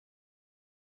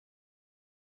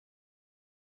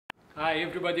Hi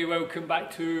everybody, welcome back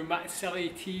to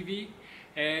Matsili TV.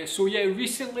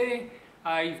 Recently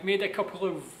I've made a couple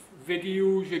of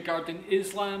videos regarding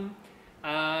Islam,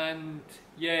 and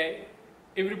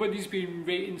everybody's been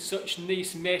writing such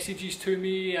nice messages to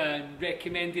me and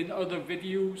recommending other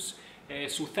videos.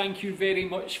 So thank you very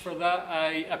much for that.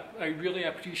 I really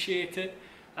appreciate it.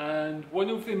 And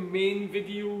one of the main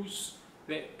videos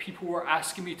that people were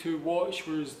asking me to watch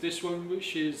was this one,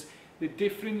 which is the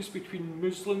difference between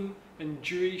Muslim and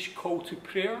Jewish call to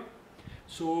prayer.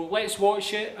 So let's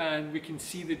watch it and we can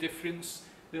see the difference.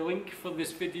 The link for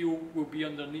this video will be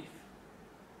underneath.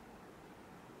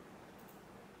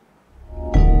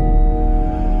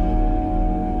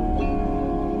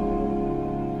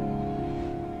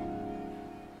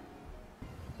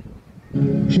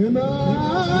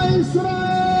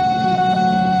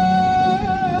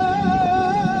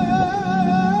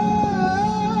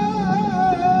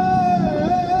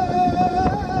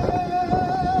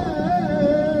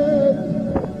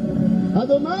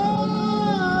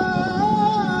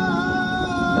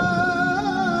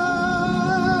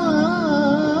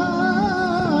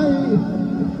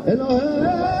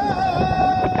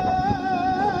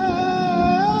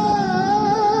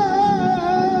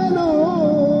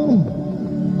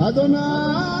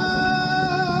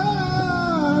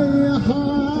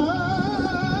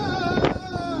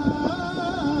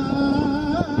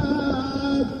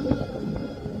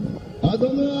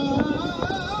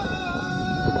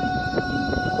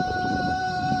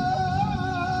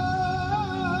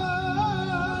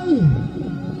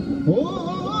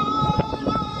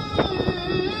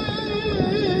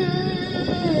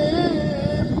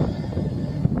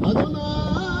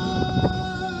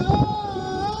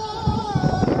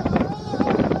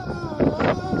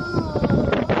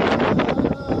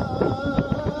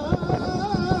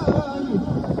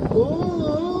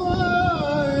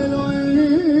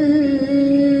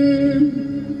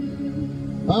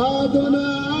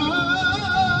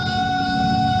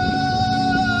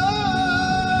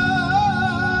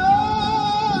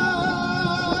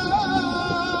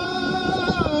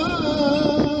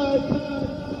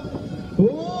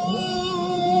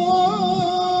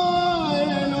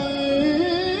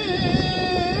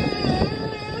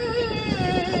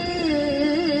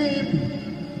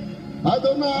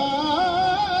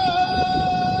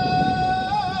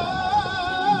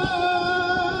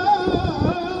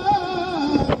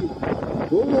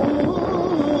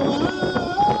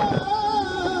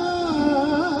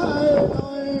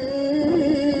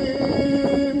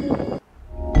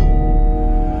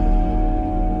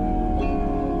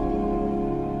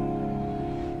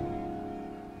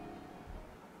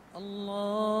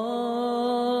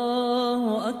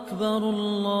 الله أكبر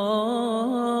الله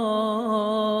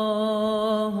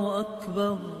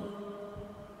أكبر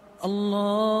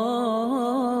الله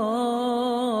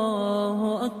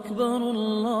أكبر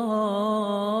الله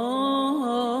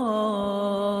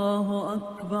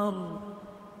أكبر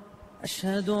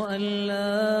أشهد أن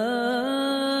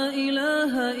لا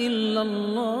إله إلا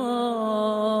الله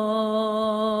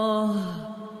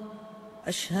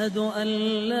أشهد أن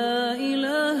لا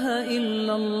إله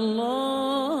إلا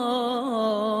الله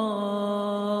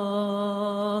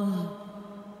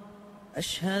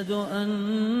أشهد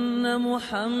أن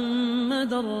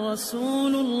محمدًا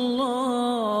رسول الله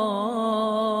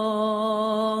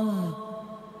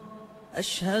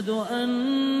أشهد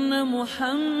أن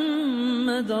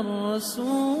محمدًا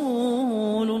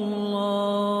رسول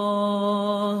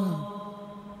الله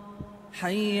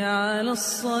حي على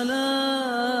الصلاة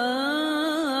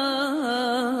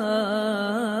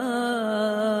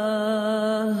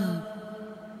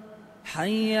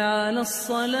حي على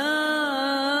الصلاة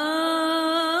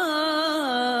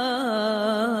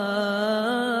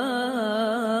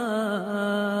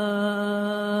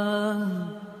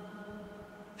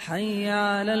حي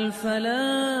على الفلاح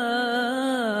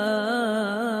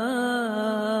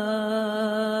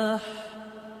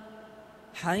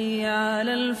حي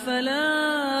على الفلاح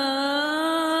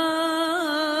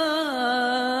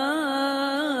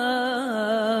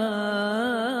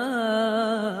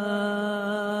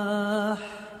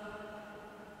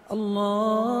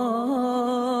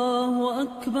الله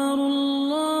أكبر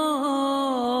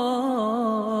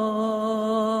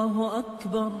الله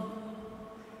أكبر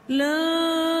لا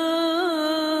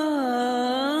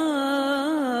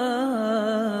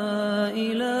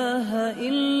إله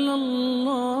إلا الله.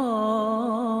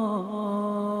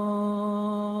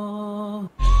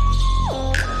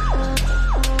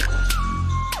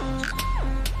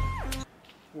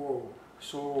 Whoa,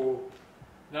 so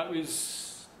that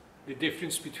was the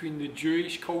difference between the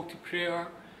Jewish call to prayer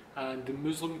and the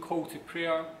Muslim call to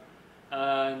prayer,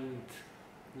 and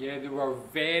Yeah, they were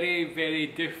very, very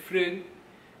different.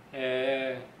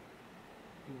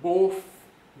 Both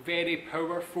very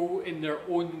powerful in their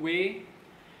own way.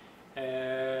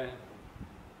 The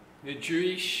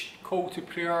Jewish call to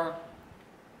prayer,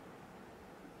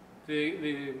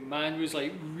 the man was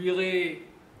like really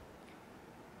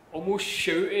almost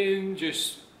shouting,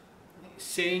 just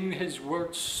saying his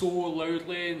words so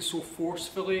loudly and so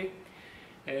forcefully,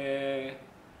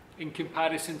 in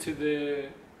comparison to the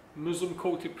Muslim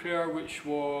call to prayer, which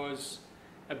was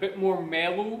a bit more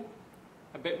mellow,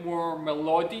 a bit more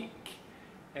melodic,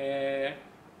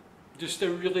 just a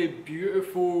really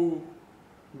beautiful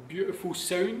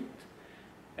sound.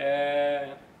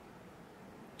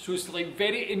 So it's like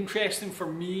very interesting for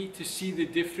me to see the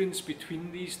difference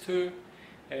between these two.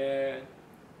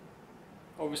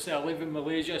 Obviously I live in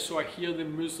Malaysia, so I hear the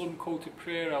Muslim call to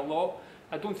prayer a lot.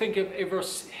 I don't think I've ever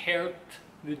heard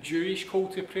the Jewish call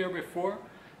to prayer before,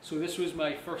 so this was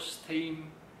my first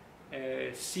time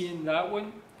seeing that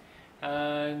one.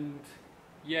 And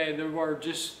yeah, they were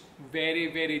just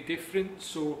very, very different.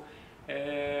 So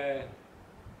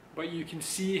but you can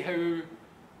see how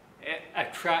it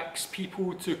attracts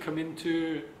people to come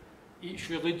into each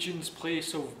religion's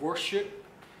place of worship.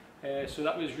 So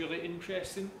that was really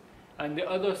interesting. And the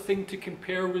other thing to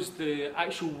compare was the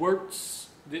actual words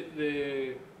that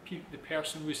the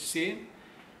person was saying.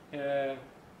 I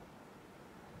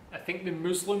think the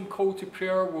Muslim call to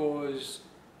prayer was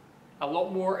a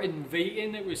lot more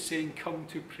inviting. It was saying, come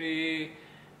to pray.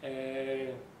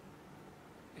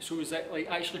 So it was like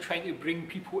actually trying to bring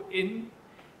people in,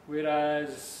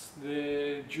 whereas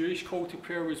the Jewish call to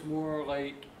prayer was more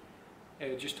like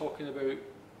just talking about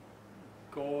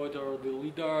God or the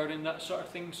leader and that sort of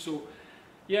thing. So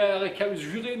yeah, like it was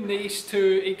really nice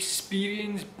to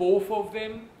experience both of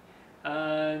them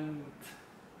and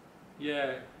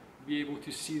yeah, be able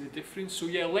to see the difference. So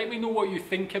yeah, let me know what you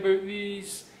think about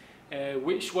these.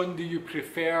 Which one do you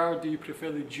prefer? Do you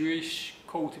prefer the Jewish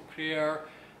call to prayer,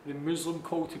 the Muslim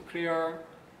call to prayer?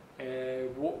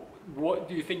 What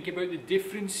do you think about the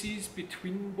differences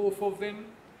between both of them?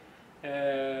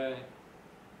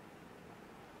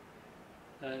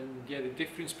 And yeah, the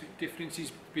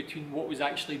differences between what was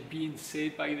actually being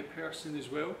said by the person as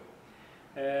well.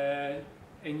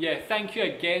 And yeah, thank you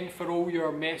again for all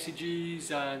your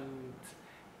messages and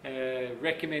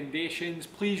recommendations.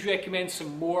 Please recommend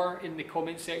some more in the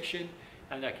comment section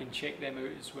and I can check them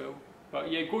out as well.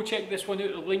 But yeah, go check this one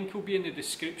out. The link will be in the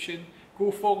description.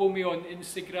 Go follow me on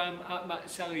Instagram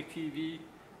 @MattSallyTV.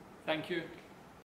 Thank you.